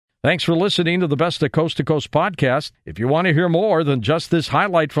Thanks for listening to the Best of Coast to Coast podcast. If you want to hear more than just this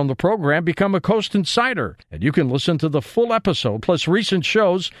highlight from the program, become a Coast Insider, and you can listen to the full episode, plus recent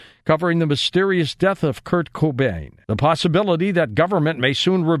shows covering the mysterious death of Kurt Cobain, the possibility that government may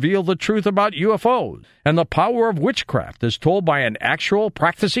soon reveal the truth about UFOs, and the power of witchcraft as told by an actual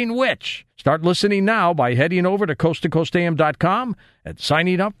practicing witch. Start listening now by heading over to coasttocoastam.com and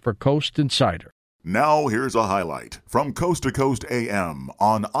signing up for Coast Insider. Now here's a highlight from Coast to Coast AM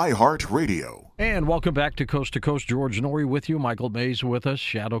on iHeartRadio. And welcome back to Coast. George Norrie with you. Michael Mays with us.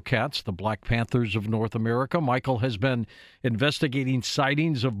 Shadow Cats, the Black Panthers of North America. Michael has been investigating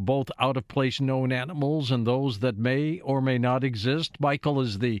sightings of both out-of-place known animals and those that may or may not exist. Michael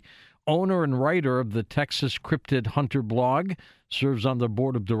is the owner and writer of the Texas Cryptid Hunter blog, serves on the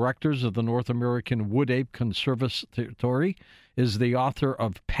board of directors of the North American Wood Ape Conservatory, is the author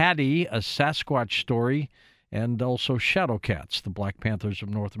of Patty, a Sasquatch Story, and also Shadow Cats, the Black Panthers of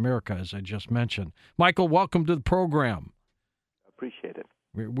North America, as I just mentioned. Michael, welcome to the program. Appreciate it.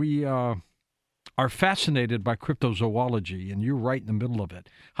 We are fascinated by cryptozoology, and you're right in the middle of it.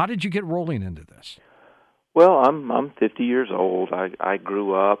 How did you get rolling into this? Well, I'm 50 years old. I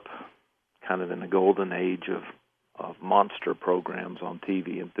grew up kind of in the golden age of monster programs on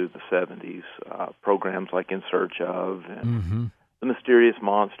TV and through the 70s, programs like In Search of and The Mysterious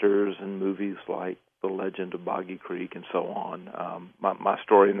Monsters and movies like The Legend of Boggy Creek and so on. My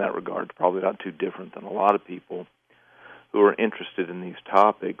story in that regard is probably not too different than a lot of people who are interested in these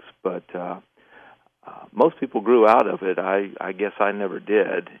topics, but most people grew out of it. I guess I never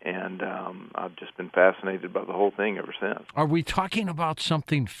did, and I've just been fascinated by the whole thing ever since. Are we talking about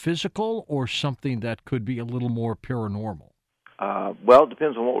something physical or something that could be a little more paranormal? Well, it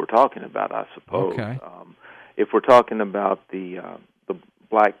depends on what we're talking about, I suppose. Okay. If we're talking about the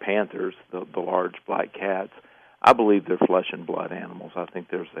Black Panthers, the large black cats, I believe they're flesh and blood animals. I think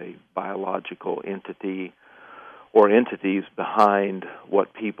there's a biological entity or entities behind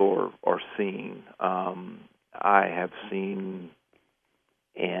what people are seeing. I have seen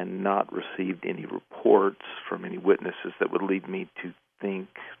and not received any reports from any witnesses that would lead me to think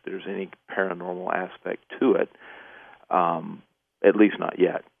there's any paranormal aspect to it, at least not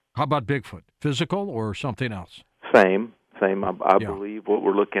yet. How about Bigfoot? Physical or something else? Same. I believe what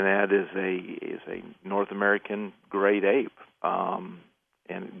we're looking at is a North American great ape, and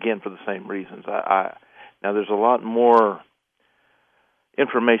again for the same reasons. Now, there's a lot more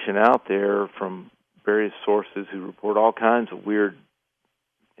information out there from various sources who report all kinds of weird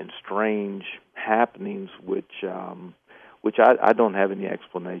and strange happenings, which I don't have any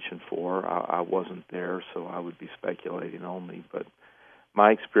explanation for. I wasn't there, so I would be speculating only. But my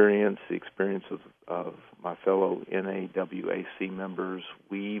experience, the experience of my fellow NAWAC members,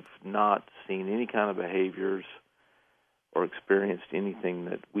 we've not seen any kind of behaviors or experienced anything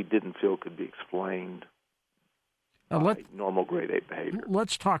that we didn't feel could be explained. Normal grade 8 behavior.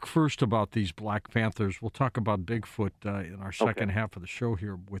 Let's talk first about these Black Panthers. We'll talk about Bigfoot in our second half of the show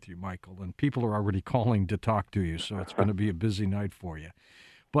here with you, Michael. And people are already calling to talk to you, so it's going to be a busy night for you.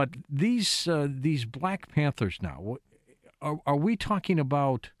 But these Black Panthers now, are we talking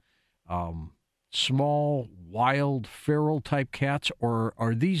about small, wild, feral-type cats, or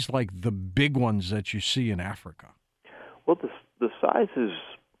are these like the big ones that you see in Africa? Well, the sizes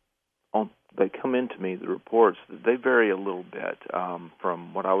they come into me, the reports, they vary a little bit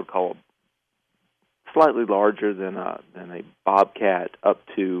from what I would call slightly larger than a bobcat up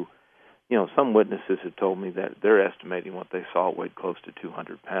to, some witnesses have told me that they're estimating what they saw weighed close to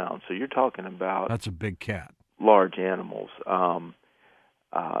 200 pounds. So you're talking about... That's a big cat. Large animals.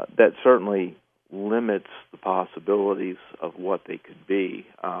 That certainly limits the possibilities of what they could be.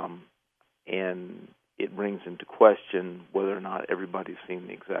 And it brings into question whether or not everybody's seen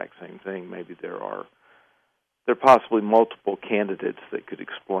the exact same thing. Maybe there are possibly multiple candidates that could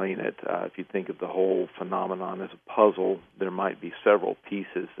explain it. If you think of the whole phenomenon as a puzzle, there might be several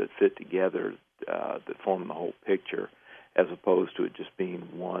pieces that fit together that form the whole picture, as opposed to it just being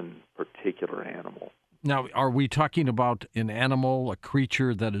one particular animal. Now, are we talking about an animal, a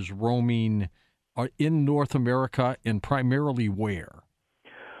creature that is roaming in North America, and primarily where?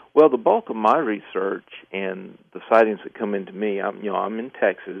 Well, the bulk of my research and the sightings that come into me, I'm in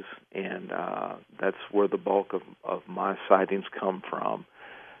Texas, and that's where the bulk of my sightings come from,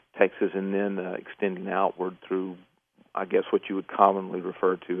 Texas, and then extending outward through, I guess, what you would commonly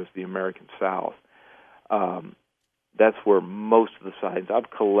refer to as the American South. That's where most of the sightings.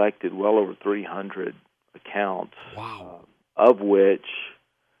 I've collected well over 300 accounts, wow. Of which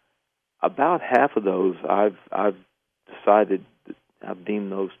about half of those I've decided. I've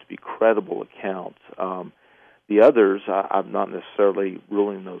deemed those to be credible accounts. The others, I'm not necessarily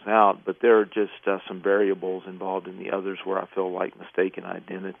ruling those out, but there are just some variables involved in the others where I feel like mistaken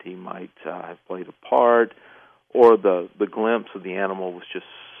identity might have played a part, or the glimpse of the animal was just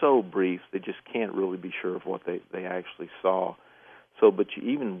so brief they just can't really be sure of what they actually saw. So, but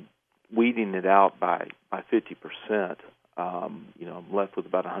you even weeding it out by 50%, I'm left with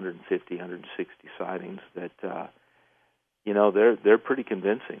about 150, 160 sightings that, they're pretty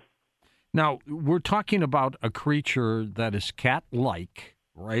convincing. Now, we're talking about a creature that is cat-like,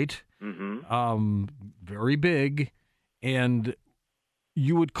 right? Mm-hmm. Very big, and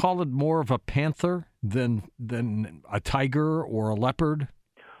you would call it more of a panther than a tiger or a leopard?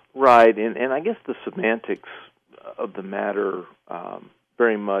 Right, and I guess the semantics of the matter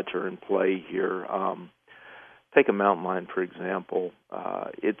very much are in play here. Take a mountain lion, for example.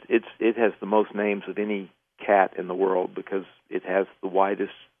 It has the most names of any cat in the world because it has the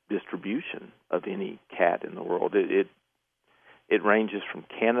widest distribution of any cat in the world. It ranges from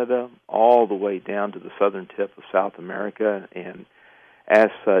Canada all the way down to the southern tip of South America, and as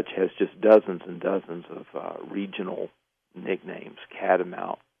such has just dozens and dozens of regional nicknames: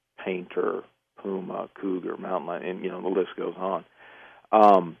 catamount, painter, puma, cougar, mountain lion, and the list goes on.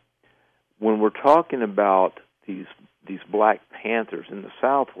 When we're talking about these black panthers in the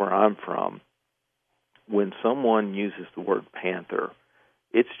South, where I'm from, when someone uses the word panther,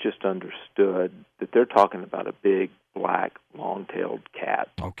 it's just understood that they're talking about a big, black, long-tailed cat.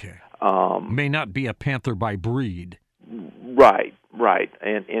 Okay. May not be a panther by breed. Right.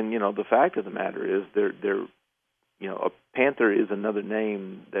 And the fact of the matter is they're a panther is another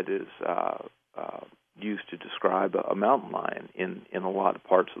name that is used to describe a mountain lion in a lot of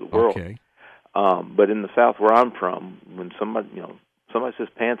parts of the world. Okay. But in the South, where I'm from, when somebody says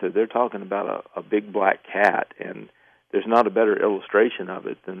panther, they're talking about a big black cat, and there's not a better illustration of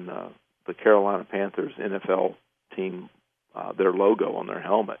it than the Carolina Panthers NFL team, their logo on their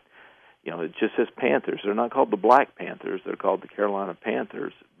helmet. It just says Panthers. They're not called the Black Panthers. They're called the Carolina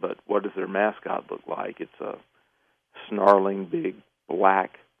Panthers. But what does their mascot look like? It's a snarling, big,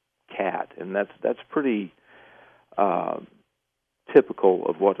 black cat, and that's pretty typical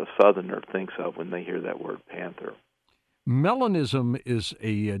of what a Southerner thinks of when they hear that word panther. Melanism is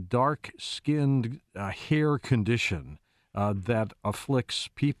a dark-skinned hair condition that afflicts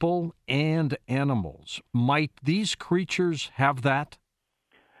people and animals. Might these creatures have that?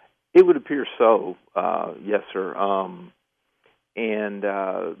 It would appear so, yes, sir. And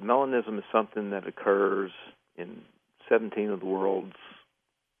melanism is something that occurs in 17 of the world's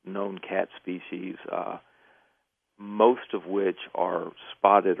known cat species, most of which are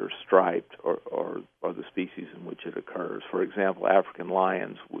spotted or striped, or the species in which it occurs. For example, African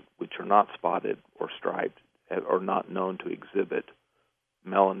lions, which are not spotted or striped, are not known to exhibit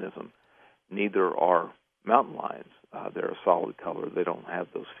melanism. Neither are mountain lions. They're a solid color. They don't have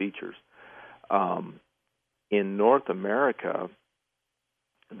those features. In North America,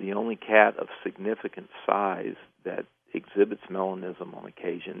 the only cat of significant size that exhibits melanism on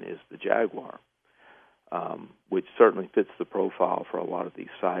occasion is the jaguar, which certainly fits the profile for a lot of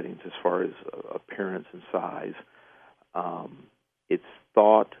these sightings as far as appearance and size. It's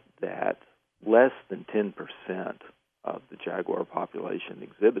thought that less than 10% of the jaguar population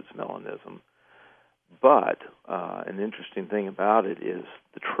exhibits melanism, but an interesting thing about it is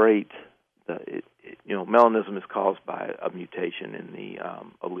the trait. Melanism is caused by a mutation in the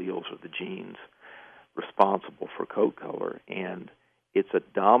alleles or the genes responsible for coat color, and it's a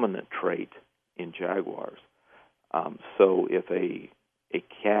dominant trait in jaguars. So if a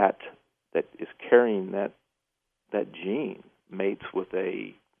cat that is carrying that gene mates with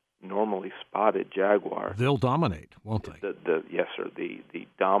a normally spotted jaguar, they'll dominate, won't they? Yes, sir. The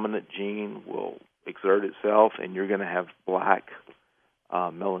dominant gene will exert itself, and you're going to have black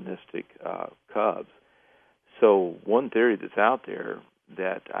melanistic cubs. So one theory that's out there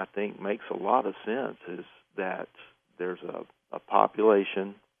that I think makes a lot of sense is that there's a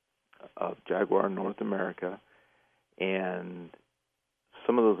population of jaguar in North America, and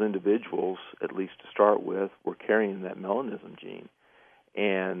some of those individuals, at least to start with, were carrying that melanism gene,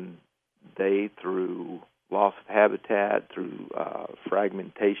 and they, through loss of habitat, through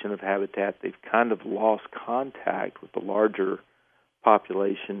fragmentation of habitat, they've kind of lost contact with the larger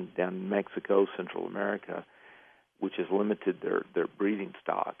population down in Mexico, Central America, which has limited their breeding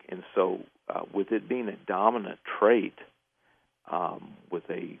stock. And so with it being a dominant trait, with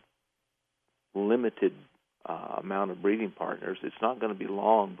a limited amount of breeding partners, it's not going to be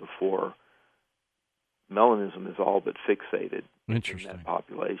long before melanism is all but fixated in that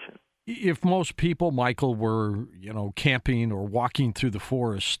population. If most people, Michael, were, camping or walking through the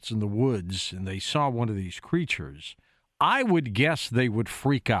forests and the woods and they saw one of these creatures, I would guess they would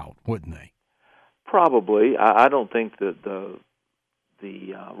freak out, wouldn't they? Probably. I don't think that the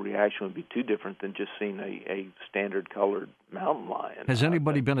reaction would be too different than just seeing a standard colored mountain lion. Has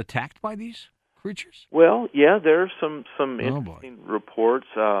anybody been attacked by these creatures? Well, yeah, there are some interesting boy. reports.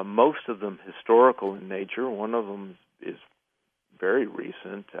 Most of them historical in nature. One of them is very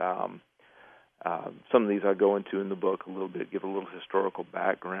recent. Some of these I go into in the book a little bit, give a little historical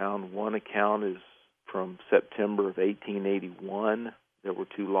background. One account is from September of 1881. There were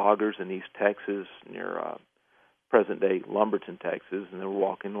two loggers in East Texas near present-day Lumberton, Texas, and they were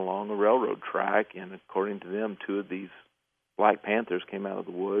walking along a railroad track, and according to them, two of these Black Panthers came out of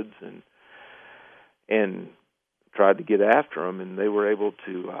the woods and tried to get after them, and they were able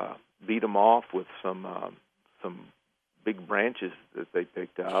to beat them off with some big branches that they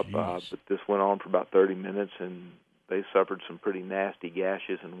picked up. But this went on for about 30 minutes, and they suffered some pretty nasty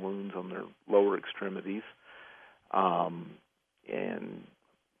gashes and wounds on their lower extremities. And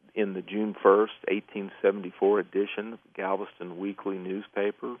in the June 1st, 1874 edition of the Galveston Weekly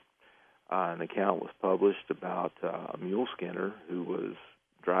newspaper, an account was published about a mule skinner who was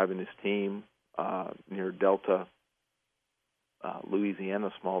driving his team near Delta, Louisiana,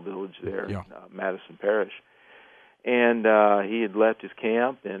 a small village there, in Madison Parish. And he had left his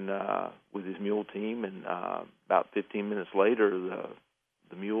camp and with his mule team, and about 15 minutes later,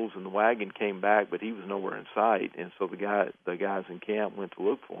 the mules and the wagon came back, but he was nowhere in sight. And so the guys in camp went to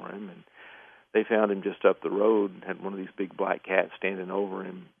look for him, and they found him just up the road and had one of these big black cats standing over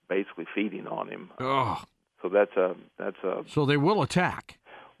him, basically feeding on him. Oh. So that's a. So they will attack.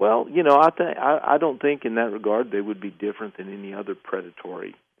 Well, I don't think in that regard they would be different than any other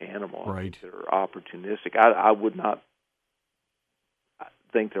predatory animal. Right. They're opportunistic. I would not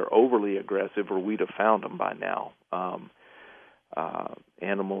think they're overly aggressive, or we'd have found them by now.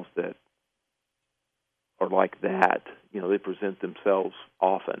 Animals that are like that, they present themselves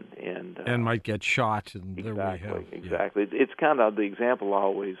often and might get shot. And exactly, there we have. Exactly. It's kind of the example I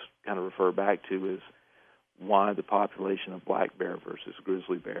always kind of refer back to is why the population of black bear versus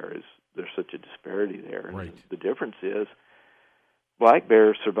grizzly bear there's such a disparity there. And right. The difference is black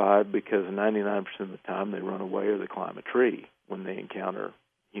bears survive because 99% of the time they run away or they climb a tree when they encounter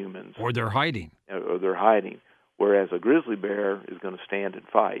humans. Or they're hiding. Whereas a grizzly bear is going to stand and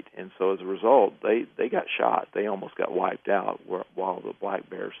fight. And so as a result, they got shot. They almost got wiped out while the black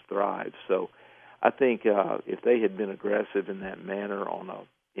bears thrived. So I think if they had been aggressive in that manner on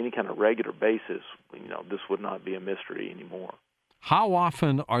any kind of regular basis, this would not be a mystery anymore. How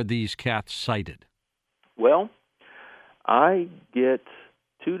often are these cats sighted? Well, I get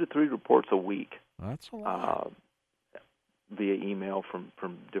 2 to 3 reports a week. That's a lot. Via email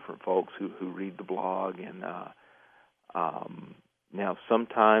from different folks who read the blog. And now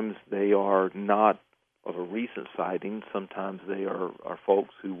sometimes they are not of a recent sighting. Sometimes they are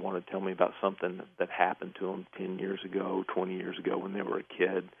folks who want to tell me about something that happened to them 10 years ago, 20 years ago when they were a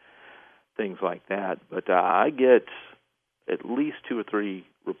kid, things like that. But I get at least 2 or 3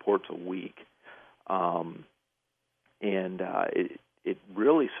 reports a week. And it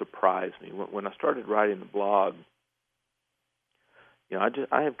really surprised me. When I started writing the blog,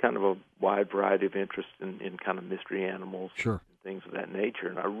 I have kind of a wide variety of interests in kind of mystery animals. Sure. And things of that nature.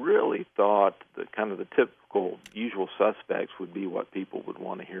 And I really thought that kind of the typical usual suspects would be what people would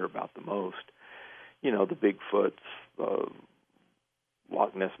want to hear about the most. The Bigfoots, the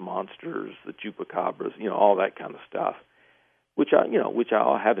Loch Ness monsters, the chupacabras, all that kind of stuff, which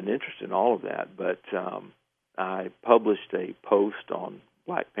I'll have an interest in all of that. But I published a post on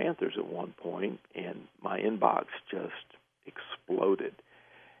Black Panthers at one point, and my inbox just exploded.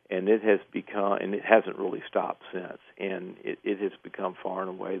 And it has become, and it hasn't really stopped since, and it has become far and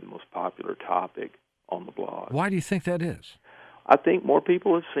away the most popular topic on the blog. Why do you think that is? I think more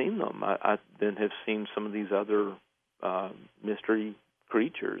people have seen them than have seen some of these other mystery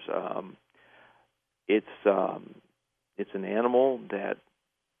creatures. It's an animal that,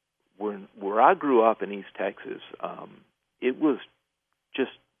 where I grew up in East Texas, it was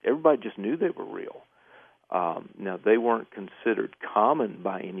just, everybody just knew they were real. Now, they weren't considered common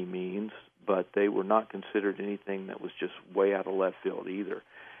by any means, but they were not considered anything that was just way out of left field either.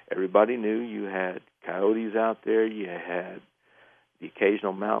 Everybody knew you had coyotes out there, you had the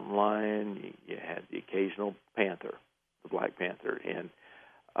occasional mountain lion, you had the occasional panther, the black panther, and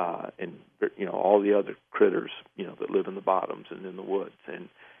all the other critters, that live in the bottoms and in the woods. And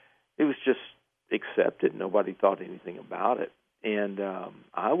it was just accepted. Nobody thought anything about it. And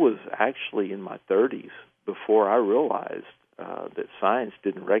I was actually in my 30s before I realized that science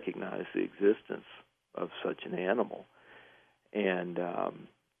didn't recognize the existence of such an animal, and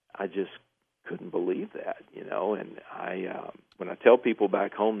I just couldn't believe that, And when I tell people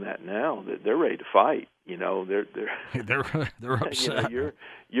back home that now, that they're ready to fight, they're upset.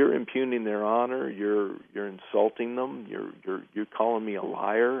 You're impugning their honor. You're insulting them. You're calling me a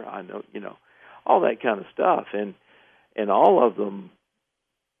liar. I know, all that kind of stuff, and all of them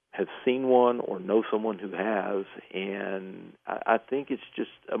have seen one or know someone who has, and I think it's just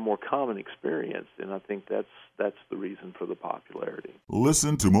a more common experience, and I think that's the reason for the popularity.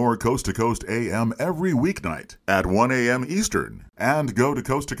 Listen to more Coast to Coast AM every weeknight at 1 a.m. Eastern, and go to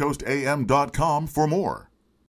coasttocoastam.com for more.